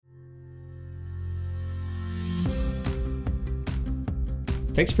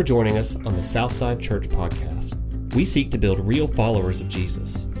Thanks for joining us on the Southside Church Podcast. We seek to build real followers of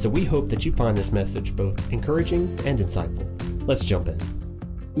Jesus, so we hope that you find this message both encouraging and insightful. Let's jump in.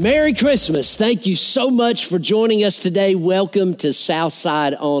 Merry Christmas. Thank you so much for joining us today. Welcome to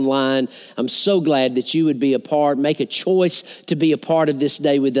Southside Online. I'm so glad that you would be a part, make a choice to be a part of this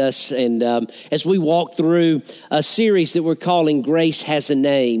day with us. And as we walk through a series that we're calling Grace Has a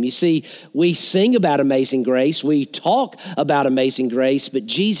Name. You see, we sing about amazing grace. We talk about amazing grace, but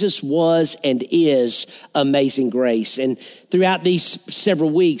Jesus was and is amazing grace. And throughout these several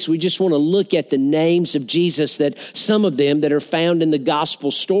weeks, we just want to look at the names of Jesus, that some of them that are found in the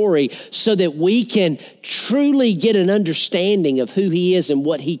gospel story, so that we can truly get an understanding of who he is and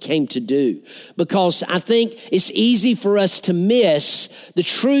what he came to do. Because I think it's easy for us to miss the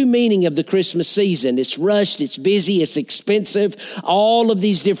true meaning of the Christmas season. It's rushed, it's busy, it's expensive, all of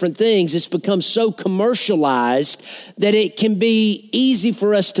these different things. It's become so commercialized that it can be easy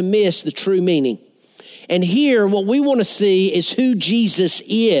for us to miss the true meaning. And here, what we want to see is who Jesus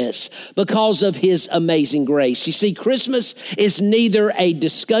is because of his amazing grace. You see, Christmas is neither a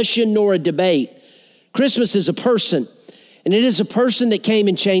discussion nor a debate. Christmas is a person, and it is a person that came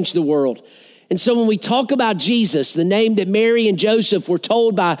and changed the world. And so when we talk about Jesus, the name that Mary and Joseph were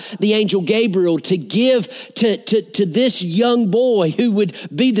told by the angel Gabriel to give to this young boy who would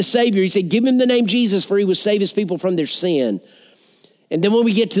be the Savior, he said, give him the name Jesus, for he will save his people from their sin. And then when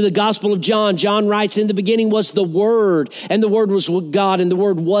we get to the Gospel of John, John writes, in the beginning was the Word, and the Word was with God, and the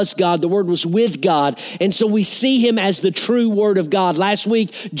Word was God. The Word was with God. And so we see him as the true Word of God. Last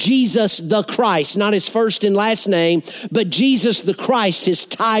week, Jesus the Christ, not his first and last name, but Jesus the Christ, his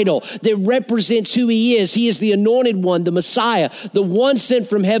title that represents who he is. He is the anointed one, the Messiah, the one sent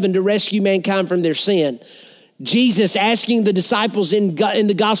from heaven to rescue mankind from their sin. Jesus asking the disciples in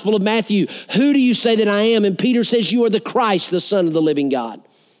the Gospel of Matthew, who do you say that I am? And Peter says, you are the Christ, the Son of the living God.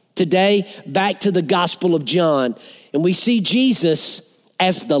 Today, back to the Gospel of John, and we see Jesus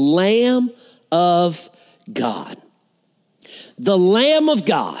as the Lamb of God. The Lamb of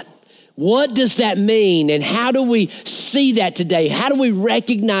God. What does that mean? And how do we see that today? How do we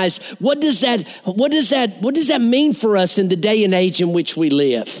recognize what does that mean for us in the day and age in which we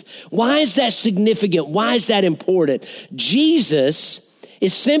live? Why is that significant? Why is that important? Jesus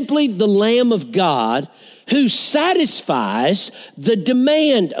is simply the Lamb of God who satisfies the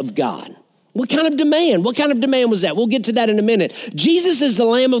demand of God. What kind of demand? What kind of demand was that? We'll get to that in a minute. Jesus is the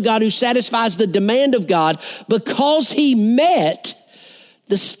Lamb of God who satisfies the demand of God because he met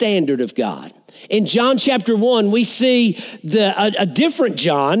the standard of God. In John chapter 1, we see a different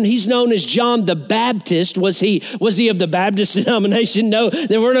John. He's known as John the Baptist. Was he of the Baptist denomination? No,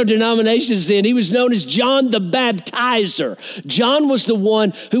 there were no denominations then. He was known as John the Baptizer. John was the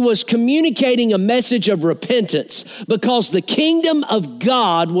one who was communicating a message of repentance because the kingdom of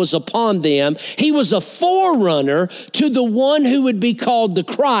God was upon them. He was a forerunner to the one who would be called the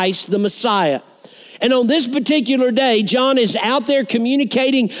Christ, the Messiah. And on this particular day, John is out there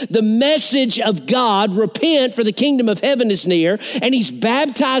communicating the message of God, repent for the kingdom of heaven is near, and he's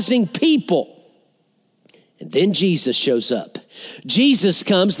baptizing people. And then Jesus shows up. Jesus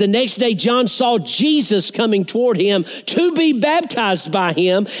comes. The next day, John saw Jesus coming toward him to be baptized by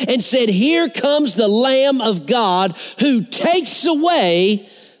him and said, here comes the Lamb of God who takes away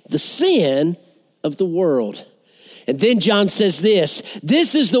the sin of the world. And then John says this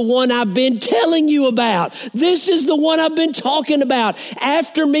is the one I've been telling you about. This is the one I've been talking about.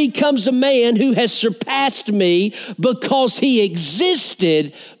 After me comes a man who has surpassed me because he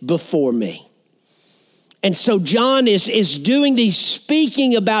existed before me. And so John is doing these,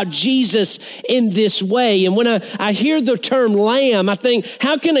 speaking about Jesus in this way. And when I hear the term lamb, I think,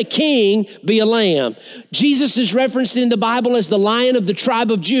 how can a king be a lamb? Jesus is referenced in the Bible as the Lion of the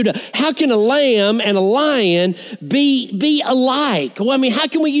tribe of Judah. How can a lamb and a lion be alike? Well, I mean, how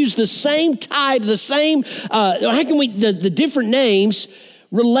can we use the same title, how can we, the different names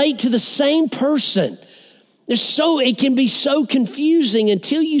relate to the same person? It can be so confusing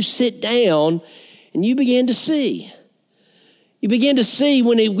until you sit down and you begin to see. You begin to see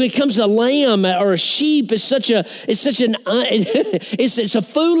when it comes to a lamb or a sheep, it's a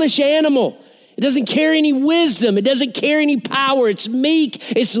foolish animal. It doesn't carry any wisdom. It doesn't carry any power. It's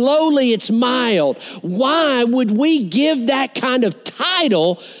meek. It's lowly. It's mild. Why would we give that kind of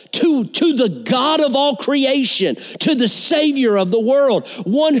title to the God of all creation, to the Savior of the world,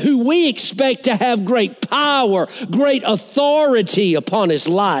 one who we expect to have great power, great authority upon his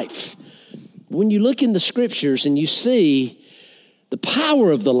life? When you look in the scriptures and you see the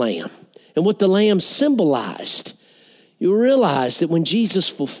power of the Lamb and what the Lamb symbolized, you realize that when Jesus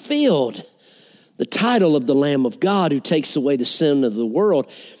fulfilled The title of the Lamb of God who takes away the sin of the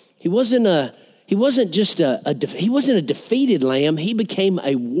world, he wasn't a defeated lamb. He became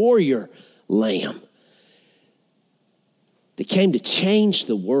a warrior lamb that came to change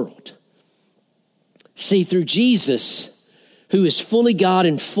the world. See, through Jesus, who is fully God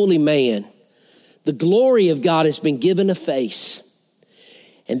and fully man, the glory of God has been given a face.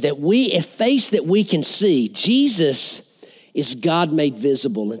 And a face that we can see. Jesus is God made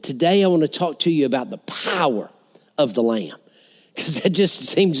visible. And today I want to talk to you about the power of the Lamb, because that just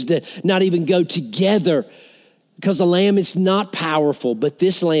seems to not even go together, because the Lamb is not powerful, but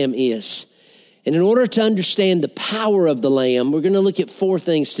this Lamb is. And in order to understand the power of the Lamb, we're going to look at 4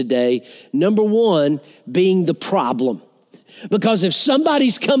 things today. Number 1 being the problem. Because if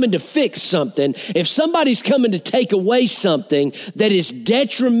somebody's coming to fix something, if somebody's coming to take away something that is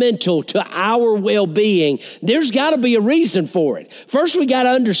detrimental to our well-being, there's got to be a reason for it. First, we got to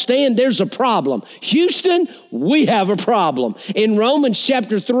understand there's a problem. Houston, we have a problem. In Romans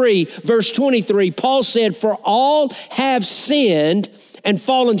chapter 3, verse 23, Paul said, "For all have sinned and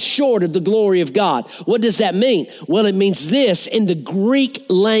fallen short of the glory of God." What does that mean? Well, it means this in the Greek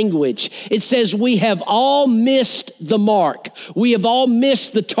language. It says we have all missed the mark. We have all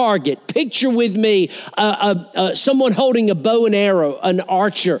missed the target. Picture with me someone holding a bow and arrow, an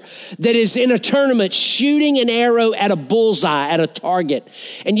archer that is in a tournament shooting an arrow at a bullseye, at a target.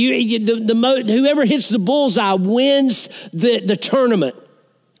 And whoever hits the bullseye wins the tournament,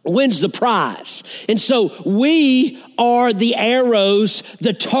 wins the prize. And so we are the arrows,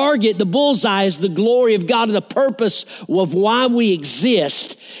 the target, the bullseye is the glory of God, the purpose of why we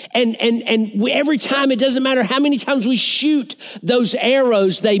exist. And every time, it doesn't matter how many times we shoot those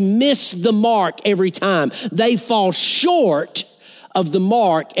arrows, they miss the mark every time. They fall short of the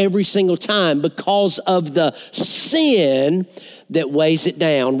mark every single time because of the sin that weighs it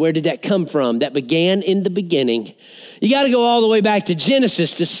down. Where did that come from? That began in the beginning. You got to go all the way back to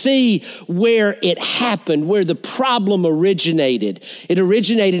Genesis to see where it happened, where the problem originated. It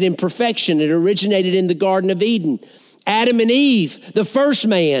originated in perfection. It originated in the Garden of Eden. Adam and Eve, the first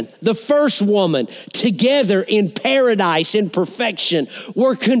man, the first woman, together in paradise, in perfection,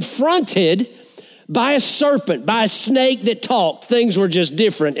 were confronted by a serpent, by a snake that talked. Things were just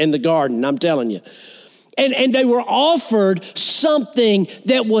different in the garden, I'm telling you. And they were offered something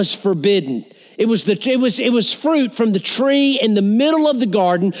that was forbidden. It was fruit from the tree in the middle of the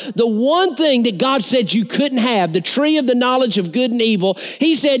garden. The one thing that God said you couldn't have, the tree of the knowledge of good and evil.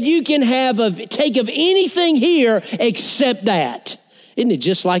 He said you can take of anything here except that. Isn't it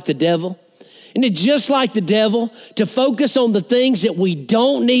just like the devil? Isn't it just like the devil to focus on the things that we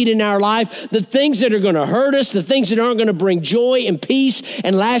don't need in our life, the things that are going to hurt us, the things that aren't going to bring joy and peace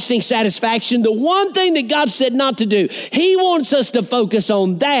and lasting satisfaction? The one thing that God said not to do, He wants us to focus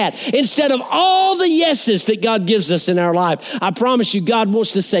on that instead of all the yeses that God gives us in our life. I promise you, God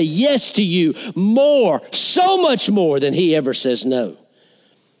wants to say yes to you more, so much more than He ever says no.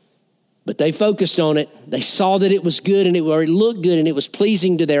 But they focused on it. They saw that it was good, or it looked good and it was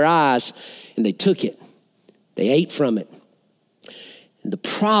pleasing to their eyes. And they took it. They ate from it. And the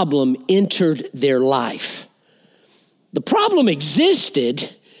problem entered their life. The problem existed.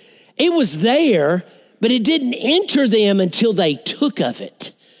 It was there, but it didn't enter them until they took of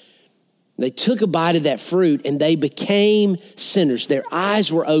it. They took a bite of that fruit and they became sinners. Their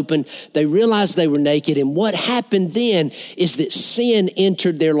eyes were open. They realized they were naked. And what happened then is that sin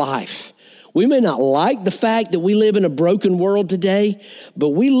entered their life. We may not like the fact that we live in a broken world today,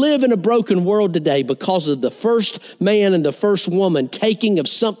 but we live in a broken world today because of the first man and the first woman taking of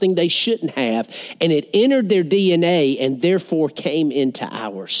something they shouldn't have, and it entered their DNA and therefore came into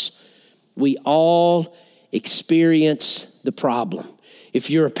ours. We all experience the problem. If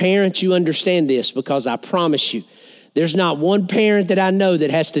you're a parent, you understand this, because I promise you, there's not one parent that I know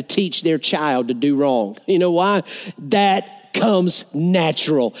that has to teach their child to do wrong. You know why? That comes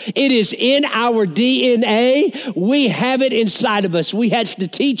natural. It is in our DNA. We have it inside of us. We have to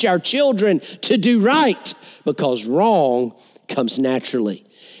teach our children to do right because wrong comes naturally.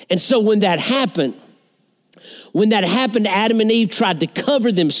 And so when that happened, Adam and Eve tried to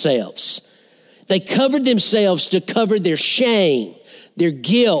cover themselves. They covered themselves to cover their shame, their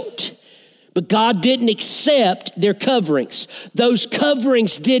guilt. But God didn't accept their coverings. Those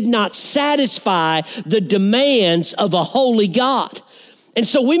coverings did not satisfy the demands of a holy God. And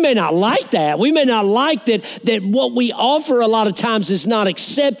so we may not like that. We may not like that what we offer a lot of times is not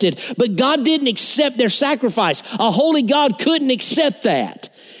accepted. But God didn't accept their sacrifice. A holy God couldn't accept that.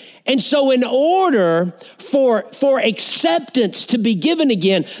 And so in order for acceptance to be given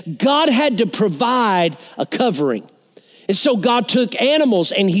again, God had to provide a covering. And so God took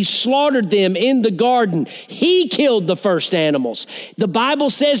animals and he slaughtered them in the garden. He killed the first animals. The Bible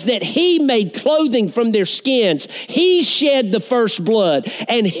says that he made clothing from their skins. He shed the first blood,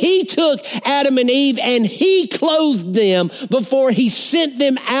 and he took Adam and Eve and he clothed them before he sent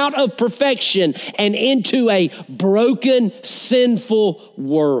them out of perfection and into a broken, sinful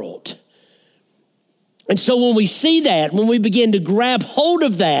world. And so when we see that, when we begin to grab hold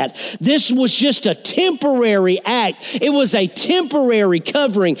of that, this was just a temporary act. It was a temporary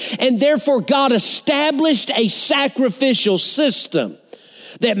covering. And therefore God established a sacrificial system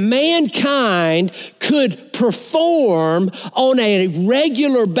that mankind could perform on a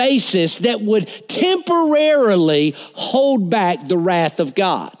regular basis that would temporarily hold back the wrath of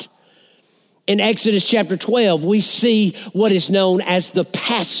God. In Exodus chapter 12, we see what is known as the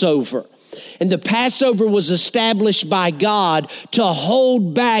Passover. And the Passover was established by God to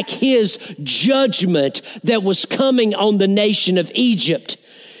hold back his judgment that was coming on the nation of Egypt.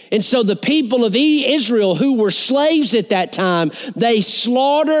 And so the people of Israel who were slaves at that time, they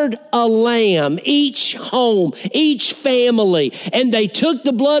slaughtered a lamb, each home, each family, and they took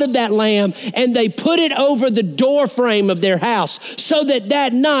the blood of that lamb and they put it over the door frame of their house so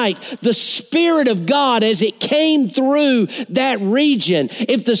that night the Spirit of God, as it came through that region,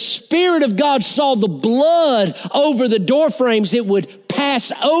 if the Spirit of God saw the blood over the door frames, it would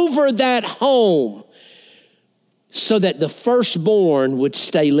pass over that home, so that the firstborn would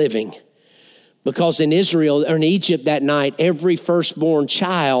stay living. Because in Israel, or in Egypt that night, every firstborn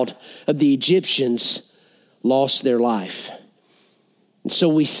child of the Egyptians lost their life. And so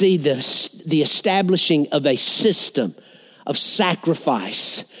we see the establishing of a system of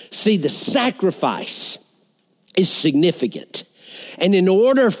sacrifice. See, the sacrifice is significant. And in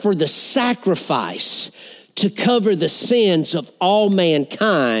order for the sacrifice to cover the sins of all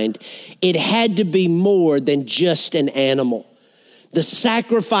mankind, it had to be more than just an animal. The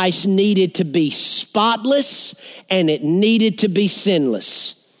sacrifice needed to be spotless and it needed to be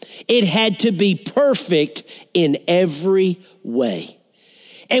sinless. It had to be perfect in every way.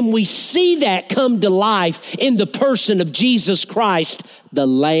 And we see that come to life in the person of Jesus Christ, the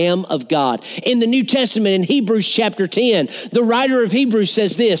Lamb of God. In the New Testament, in Hebrews chapter 10, the writer of Hebrews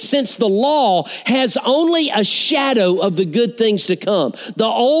says this: since the law has only a shadow of the good things to come, the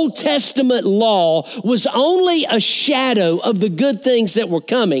Old Testament law was only a shadow of the good things that were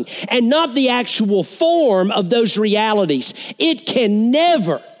coming and not the actual form of those realities. It can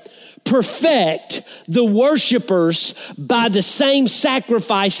never perfect the worshipers by the same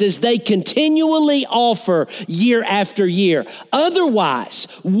sacrifices they continually offer year after year. Otherwise,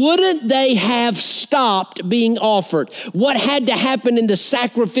 wouldn't they have stopped being offered? What had to happen in the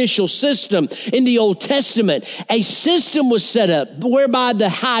sacrificial system in the Old Testament? A system was set up whereby the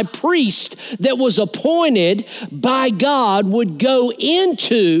high priest that was appointed by God would go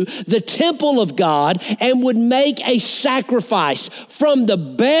into the temple of God and would make a sacrifice from the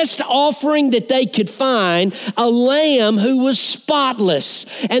best offering that they could find, a lamb who was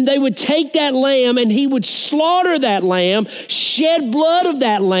spotless. And they would take that lamb and he would slaughter that lamb, shed blood of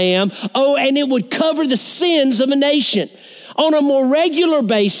that lamb, and it would cover the sins of a nation. On a more regular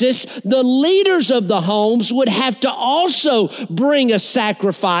basis, the leaders of the homes would have to also bring a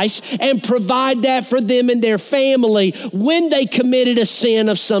sacrifice and provide that for them and their family when they committed a sin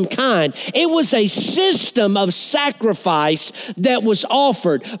of some kind. It was a system of sacrifice that was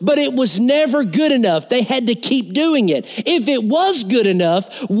offered, but it was never good enough. They had to keep doing it. If it was good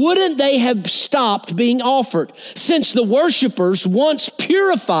enough, wouldn't they have stopped being offered? Since the worshipers, once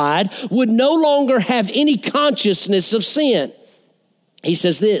purified, would no longer have any consciousness of sin. He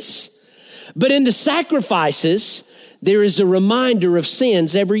says this: but in the sacrifices, there is a reminder of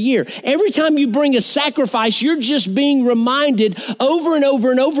sins every year. Every time you bring a sacrifice, you're just being reminded over and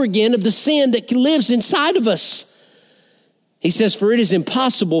over and over again of the sin that lives inside of us. He says, for it is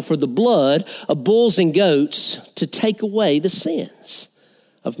impossible for the blood of bulls and goats to take away the sins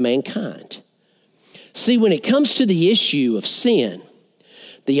of mankind. See, when it comes to the issue of sin,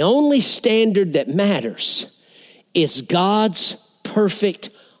 the only standard that matters is God's perfect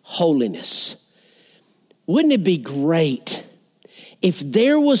holiness. Wouldn't it be great if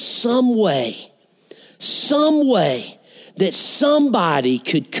there was some way that somebody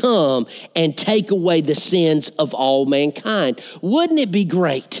could come and take away the sins of all mankind? Wouldn't it be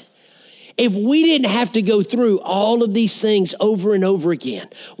great if we didn't have to go through all of these things over and over again?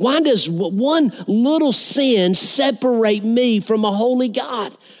 Why does one little sin separate me from a holy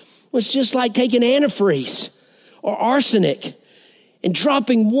God? Well, it's just like taking antifreeze or arsenic and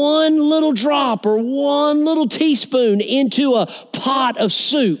dropping one little drop or one little teaspoon into a pot of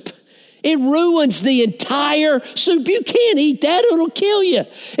soup. It ruins the entire soup. You can't eat that. It'll kill you.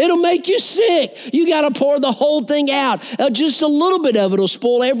 It'll make you sick. You got to pour the whole thing out. Just a little bit of it will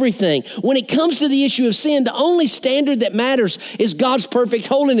spoil everything. When it comes to the issue of sin, the only standard that matters is God's perfect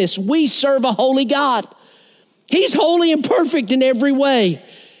holiness. We serve a holy God. He's holy and perfect in every way.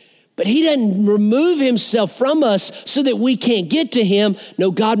 But he doesn't remove himself from us so that we can't get to him.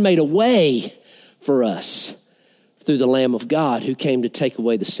 No, God made a way for us through the Lamb of God who came to take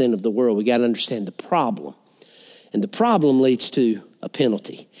away the sin of the world. We got to understand the problem. And the problem leads to a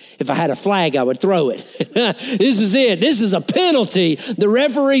penalty. If I had a flag, I would throw it. This is it. This is a penalty. The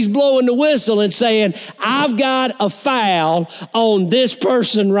referee's blowing the whistle and saying, I've got a foul on this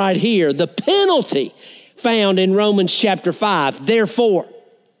person right here. The penalty found in Romans chapter 5. Therefore,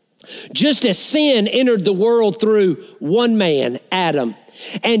 just as sin entered the world through one man, Adam,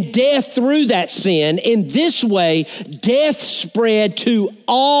 and death through that sin, in this way, death spread to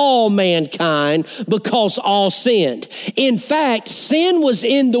all mankind because all sinned. In fact, sin was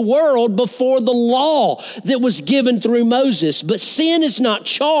in the world before the law that was given through Moses. But sin is not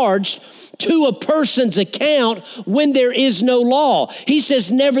charged to a person's account when there is no law. He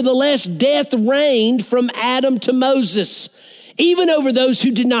says, nevertheless, death reigned from Adam to Moses, even over those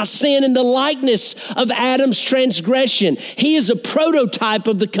who did not sin in the likeness of Adam's transgression. He is a prototype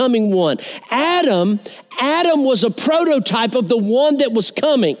of the coming one. Adam was a prototype of the one that was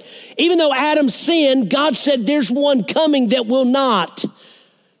coming. Even though Adam sinned, God said there's one coming that will not.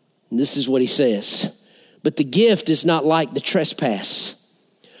 And this is what he says. But the gift is not like the trespass.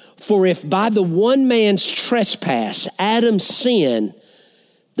 For if by the one man's trespass, Adam's sin,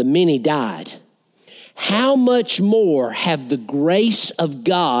 the many died, how much more have the grace of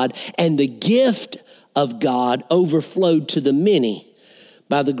God and the gift of God overflowed to the many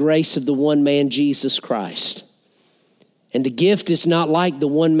by the grace of the one man, Jesus Christ? And the gift is not like the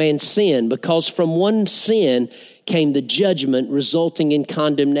one man's sin, because from one sin came the judgment resulting in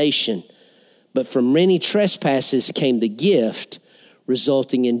condemnation. But from many trespasses came the gift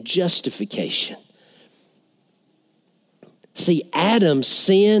resulting in justification. See, Adam's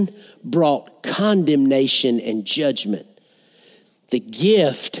sin brought condemnation and judgment. The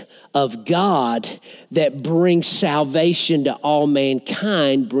gift of God that brings salvation to all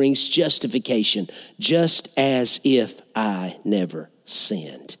mankind brings justification, just as if I never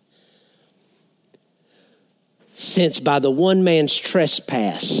sinned. Since by the one man's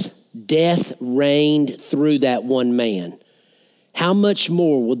trespass, death reigned through that one man, how much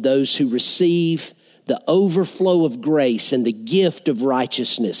more will those who receive the overflow of grace and the gift of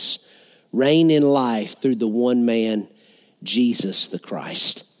righteousness reign in life through the one man, Jesus the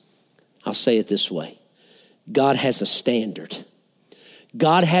Christ? I'll say it this way. God has a standard.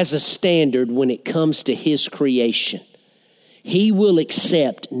 God has a standard when it comes to his creation. He will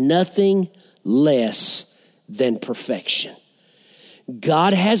accept nothing less than perfection.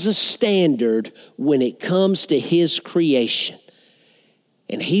 God has a standard when it comes to his creation.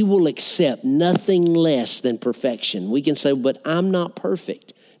 And he will accept nothing less than perfection. We can say, but I'm not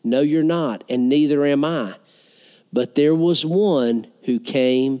perfect. No, you're not, and neither am I. But there was one who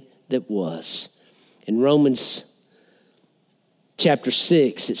came that was. In Romans chapter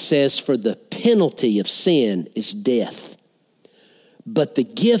 6, it says, for the penalty of sin is death, but the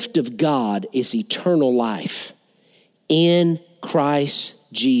gift of God is eternal life in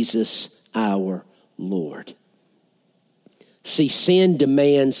Christ Jesus our Lord. See, sin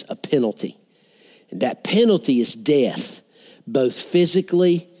demands a penalty, and that penalty is death, both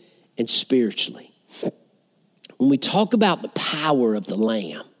physically and spiritually. When we talk about the power of the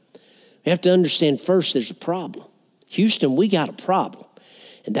Lamb, we have to understand first there's a problem. Houston, we got a problem,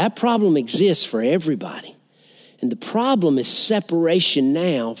 and that problem exists for everybody. And the problem is separation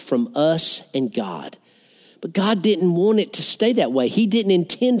now from us and God. But God didn't want it to stay that way. He didn't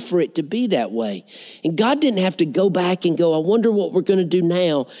intend for it to be that way. And God didn't have to go back and go, I wonder what we're going to do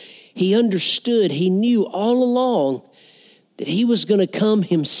now. He understood, he knew all along that he was going to come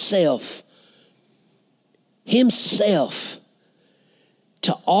himself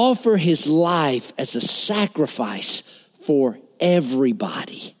to offer his life as a sacrifice for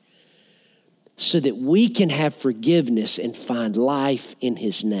everybody so that we can have forgiveness and find life in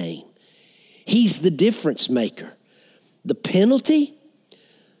his name. He's the difference maker. The penalty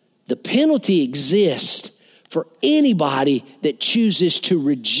exists for anybody that chooses to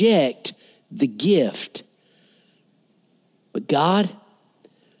reject the gift. But God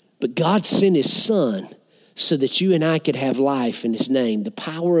sent his son so that you and I could have life in his name. The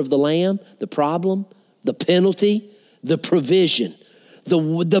power of the Lamb, the problem, the penalty, the provision.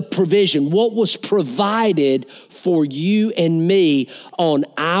 the provision, what was provided for you and me on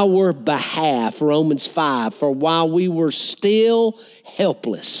our behalf. Romans 5, for while we were still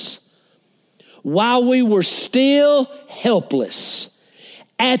helpless,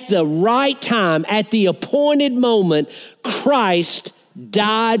 at the right time, at the appointed moment, Christ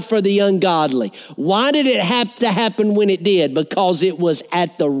died for the ungodly. Why did it have to happen when it did? Because it was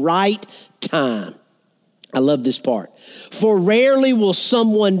at the right time. I love this part. For rarely will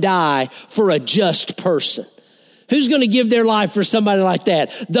someone die for a just person. Who's going to give their life for somebody like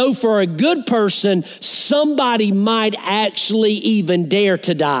that? Though for a good person, somebody might actually even dare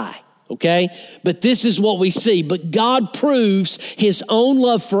to die. Okay? But this is what we see. But God proves his own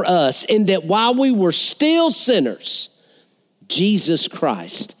love for us in that while we were still sinners, Jesus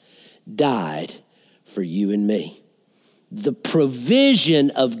Christ died for you and me. The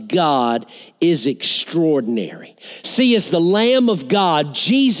provision of God is extraordinary. See, as the Lamb of God,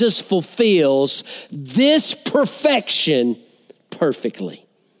 Jesus fulfills this perfection perfectly.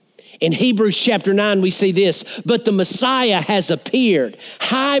 In Hebrews chapter 9, we see this, but the Messiah has appeared,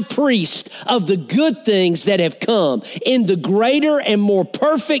 high priest of the good things that have come, in the greater and more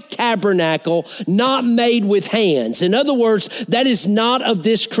perfect tabernacle, not made with hands. In other words, that is not of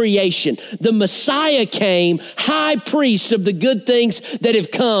this creation. The Messiah came, high priest of the good things that have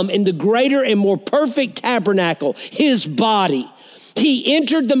come, in the greater and more perfect tabernacle, his body. He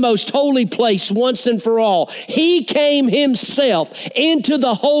entered the most holy place once and for all. He came himself into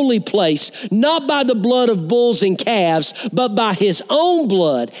the holy place, not by the blood of bulls and calves, but by his own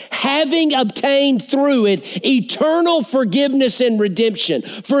blood, having obtained through it eternal forgiveness and redemption.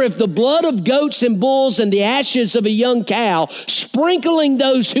 For if the blood of goats and bulls and the ashes of a young cow, sprinkling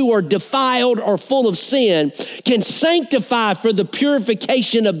those who are defiled or full of sin, can sanctify for the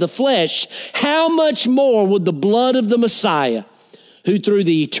purification of the flesh, how much more would the blood of the Messiah, who through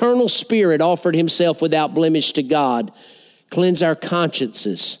the eternal Spirit offered himself without blemish to God, cleanse our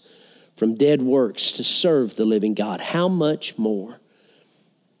consciences from dead works to serve the living God? How much more?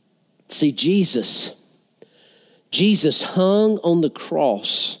 See, Jesus hung on the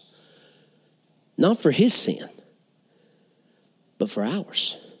cross, not for his sin, but for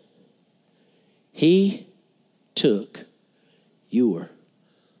ours. He took your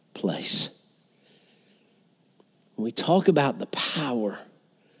place. When we talk about the power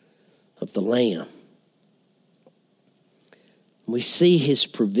of the Lamb, we see his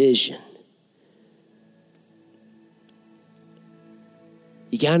provision.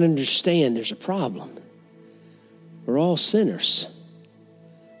 You got to understand there's a problem. We're all sinners.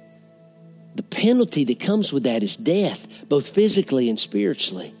 The penalty that comes with that is death, both physically and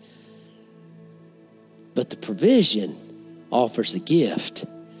spiritually. But the provision offers a gift.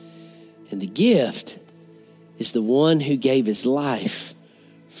 And the gift is the one who gave his life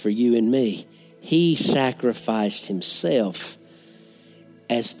for you and me. He sacrificed himself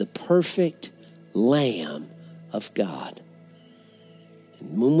as the perfect Lamb of God.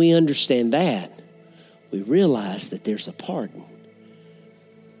 And when we understand that, we realize that there's a pardon.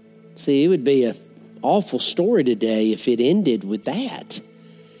 See, it would be an awful story today if it ended with that.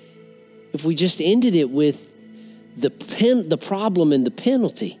 If we just ended it with the problem and the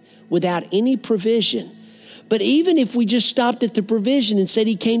penalty without any provision. But even if we just stopped at the provision and said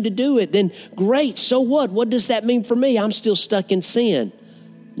he came to do it, then great, so what? What does that mean for me? I'm still stuck in sin.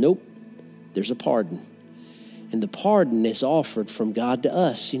 Nope, there's a pardon. And the pardon is offered from God to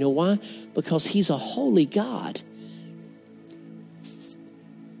us. You know why? Because he's a holy God.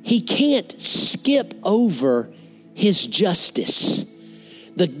 He can't skip over his justice.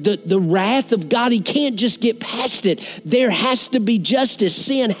 The wrath of God, he can't just get past it. There has to be justice.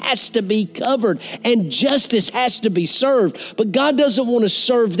 Sin has to be covered and justice has to be served. But God doesn't want to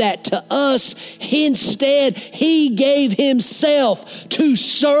serve that to us. Instead, he gave himself to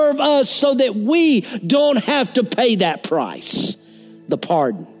serve us so that we don't have to pay that price, the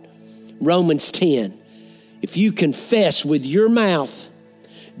pardon. Romans 10, if you confess with your mouth,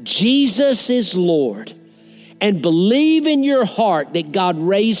 Jesus is Lord, and believe in your heart that God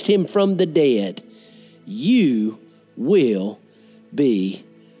raised him from the dead, you will be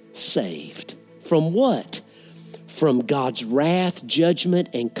saved. From what? From God's wrath, judgment,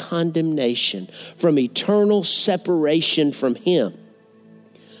 and condemnation, from eternal separation from him.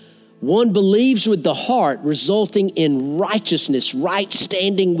 One believes with the heart, resulting in righteousness, right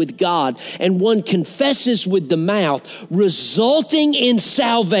standing with God, and one confesses with the mouth, resulting in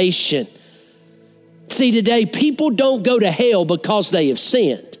salvation. See, today, people don't go to hell because they have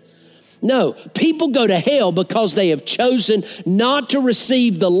sinned. No, people go to hell because they have chosen not to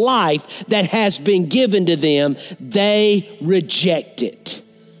receive the life that has been given to them. They reject it.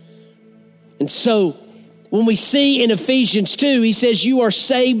 And so when we see in Ephesians 2, he says, you are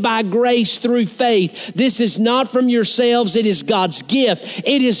saved by grace through faith. This is not from yourselves. It is God's gift.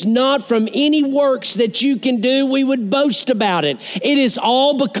 It is not from any works that you can do. We would boast about it. It is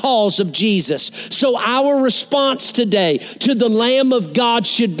all because of Jesus. So our response today to the Lamb of God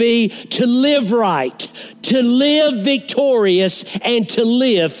should be to live right, to live victorious, and to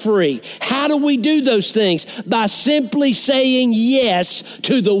live free. How do we do those things? By simply saying yes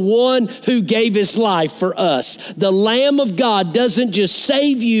to the one who gave his life for us. The Lamb of God doesn't just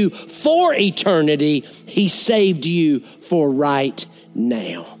save you for eternity, he saved you for right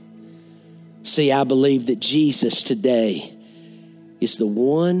now. See, I believe that Jesus today is the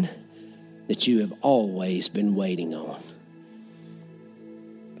one that you have always been waiting on.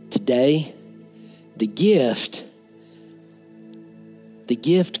 Today, the gift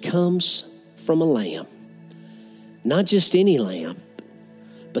comes from a lamb. Not just any lamb,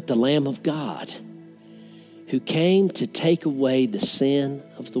 but the Lamb of God, who came to take away the sin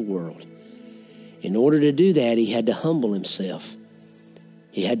of the world. In order to do that, he had to humble himself.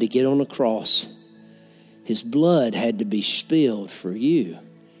 He had to get on a cross. His blood had to be spilled for you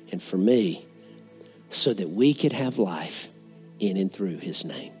and for me so that we could have life in and through his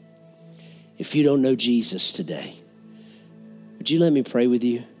name. If you don't know Jesus today, would you let me pray with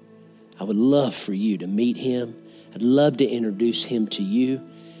you? I would love for you to meet him. I'd love to introduce him to you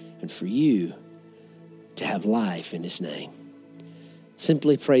and for you to have life in his name.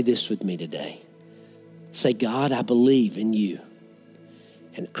 Simply pray this with me today. Say, God, I believe in you.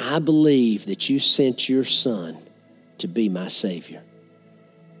 And I believe that you sent your son to be my Savior.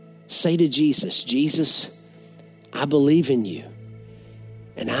 Say to Jesus, Jesus, I believe in you.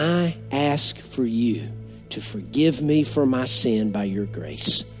 And I ask for you to forgive me for my sin by your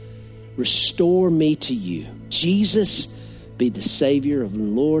grace. Restore me to you. Jesus, be the Savior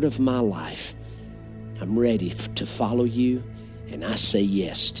and Lord of my life. I'm ready to follow you, and I say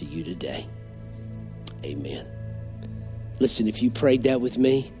yes to you today. Amen. Listen, if you prayed that with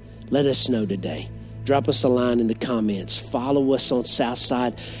me, let us know today. Drop us a line in the comments. Follow us on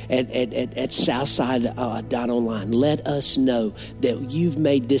Southside at Southside.online. Let us know that you've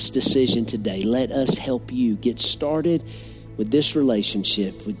made this decision today. Let us help you get started with this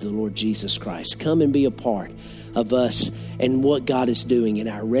relationship with the Lord Jesus Christ. Come and be a part of us and what God is doing at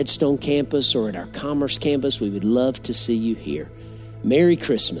our Redstone campus or at our Commerce campus. We would love to see you here. Merry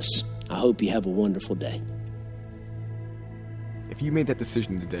Christmas. I hope you have a wonderful day. If you made that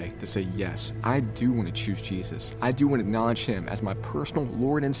decision today to say, yes, I do want to choose Jesus, I do want to acknowledge him as my personal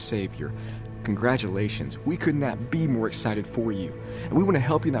Lord and Savior, congratulations. We could not be more excited for you. And we want to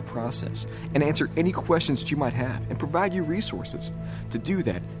help you in that process and answer any questions that you might have and provide you resources. To do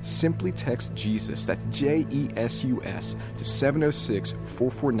that, simply text Jesus, that's JESUS, to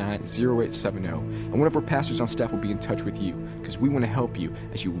 706-449-0870. And one of our pastors on staff will be in touch with you because we want to help you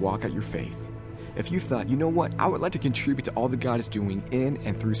as you walk out your faith. If you thought, you know what, I would like to contribute to all that God is doing in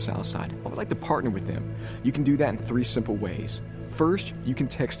and through Southside, I would like to partner with him, you can do that in 3 simple ways. First, you can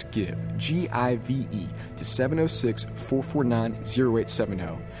text GIVE, G-I-V-E, to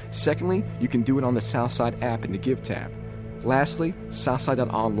 706-449-0870. Secondly, you can do it on the Southside app in the Give tab. Lastly,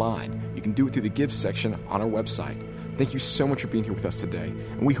 Southside.online. You can do it through the Give section on our website. Thank you so much for being here with us today,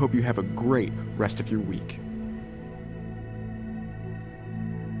 and we hope you have a great rest of your week.